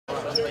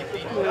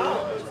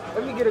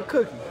Let me get a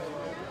cookie.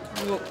 I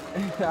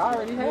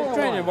already had one.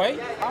 Training, right?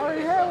 I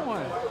already had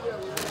one.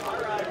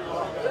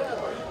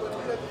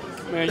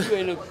 Man, you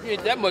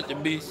ain't that much a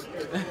beast.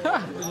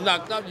 Just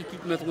knocked out, you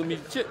keep messing with me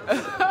shit.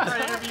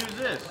 What interview is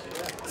this?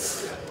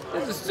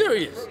 This is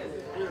serious.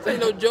 This ain't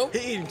no joke.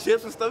 He eating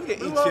chips and stuff. He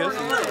can eat chips.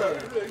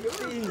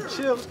 He eating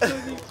chips,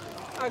 cookies.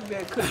 Knock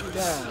that cookie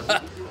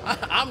down.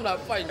 I'm not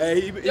fighting.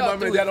 Hey, he might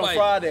make that on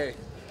Friday.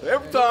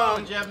 Every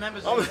time. Jeff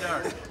Memphis in the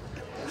dark.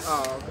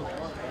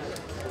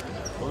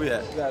 Where we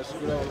at? We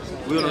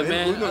on Yeah,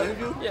 man. the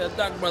interview? Yeah,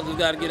 Doc Brothers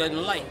got to get in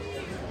the light.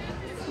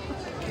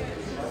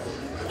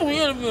 What are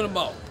you interviewing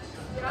about?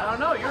 I don't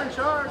know. You're in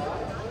charge.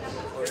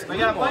 We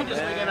got a fight this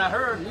weekend. I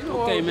heard.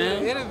 Okay,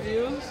 man.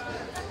 Interviews.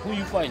 Who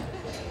you fighting?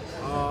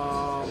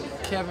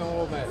 Kevin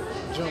Womack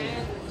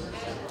Jr.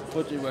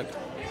 What's your record?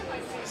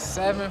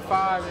 7-5-3.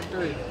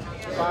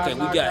 5 Okay, we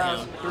got knockouts,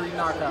 him. 3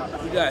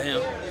 knockouts. We got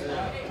him.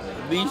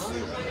 The Beast.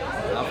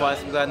 I'm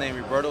fighting some guy named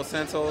Roberto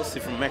Santos.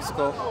 He's from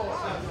Mexico.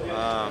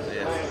 Yeah.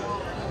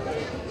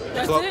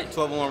 That's 12, it?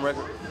 12-1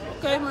 record.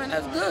 Okay, man,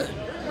 that's good.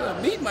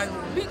 Beast might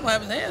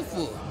have his hands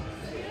full.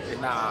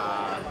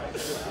 Nah.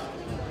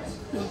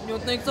 You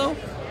don't think so?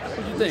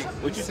 What you think?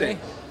 What you think?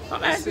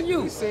 I'm asking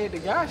you. He said the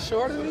guy's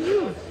shorter than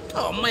you.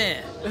 Oh,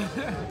 man.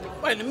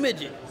 Fighting a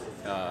midget.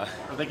 I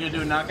think you're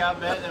doing a knockout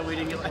bet that we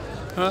didn't get.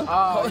 Huh?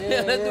 Oh,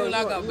 yeah, let's do a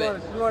knockout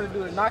bet. You want to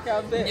do a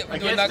knockout bet? Yeah, we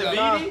do a Against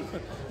knockout.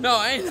 Tabiti? No,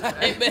 I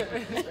ain't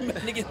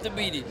betting against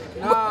Tabiti.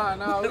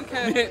 Nah, we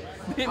can't.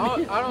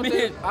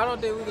 I don't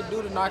think we can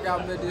do the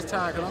knockout bet this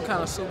time because I'm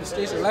kind of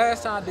superstitious.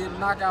 Last time I did a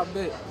knockout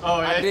bet,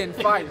 I didn't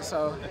fight,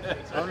 so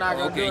I'm not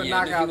gonna do a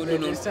knockout bet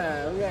this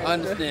time. I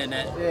understand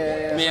that.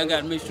 Yeah. Man, I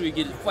gotta make sure you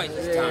get his fight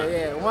this time.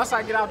 Yeah. Once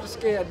I get off the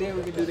scale, then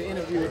we can do the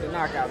interview with the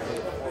knockout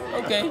bet.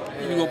 Okay,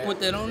 you gonna put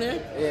that on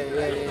there? Yeah.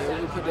 We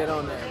can put that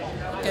on there.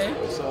 Okay.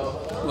 So.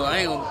 Well,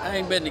 I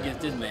ain't betting against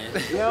this man.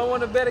 You don't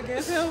want to bet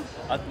against him?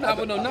 Not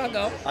with no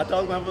knockout. I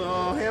thought we were going to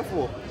have a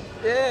handful.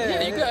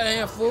 Yeah. You got a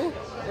handful.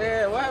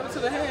 Yeah, what happened to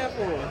the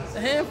handful? The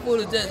handful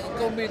is just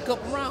gonna be a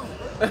couple rounds.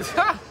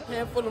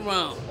 Handful of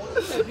rounds.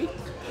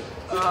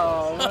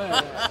 Oh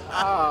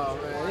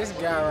man, this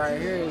guy right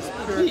here is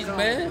pure Beast,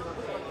 man.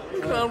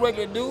 You can't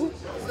record dude.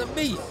 It's a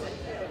beast.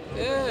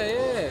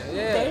 Yeah.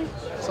 Okay.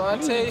 So I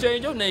You tell need to you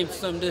change your name to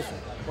something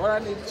different. what I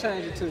need to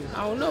change it to.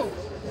 I don't know.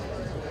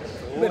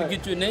 You better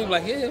get you a name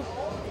like him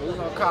We're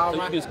gonna call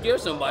so you can scare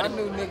somebody. my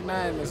new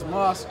nickname is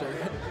Monster.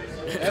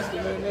 That's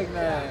the new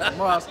nickname,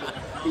 Monster.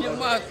 You're a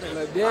monster.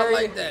 I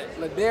like that.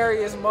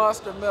 Ladarius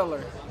Monster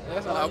Miller.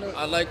 That's what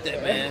I like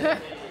that, man.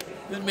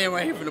 This man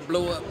right here finna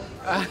blow up.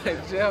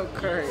 Jeff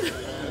Curry.